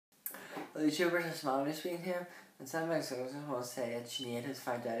Well, the YouTubers and Smileys being here, and something I just want to say that Sinead has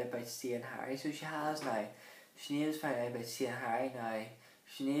found out about Ste and Harry, so she has now. Sinead has found out about Ste and Harry now.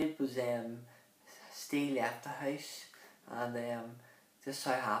 Sinead was, Ste left the house, and this is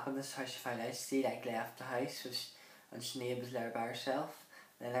how it happened, this is how she found out. Ste left the house, and Sinead was there by herself.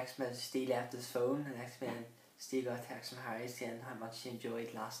 The next minute Ste left his phone, the next minute Ste got a text from Harry saying how much she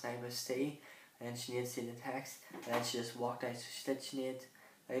enjoyed last night with Ste, and then Sinead seen the text, and then she just walked out, so she did Sinead.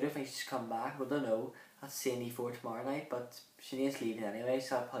 I don't think she's come back, we don't know. That's Sandy for tomorrow night, but Sinead's leaving anyway,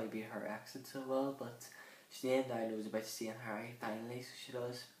 so that'll probably be her exit so well. But Sinead now knows about Ste and Harry finally, so she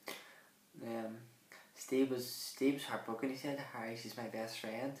does. Steve was heartbroken. He said to Harry, "She's my best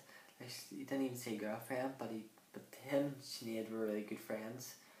friend." Like, he didn't even say girlfriend, but him and Sinead were really good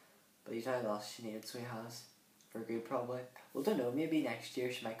friends. But he's now lost Sinead, so he has for good probably. We don't know. Maybe next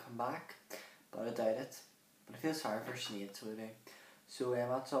year she might come back, but I doubt it. But I feel sorry for Sinead, so I do. So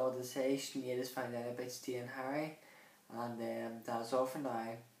that's all to say. Sinead has found out about Ste and Harry, and that's all for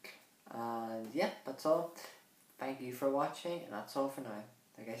now. And yeah, that's all. Thank you for watching, and that's all for now.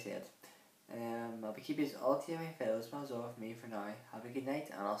 Like I said, I'll be keeping all to you my fellows. That's all for me for now. Have a good night,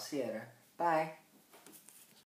 and I'll see you later. Bye.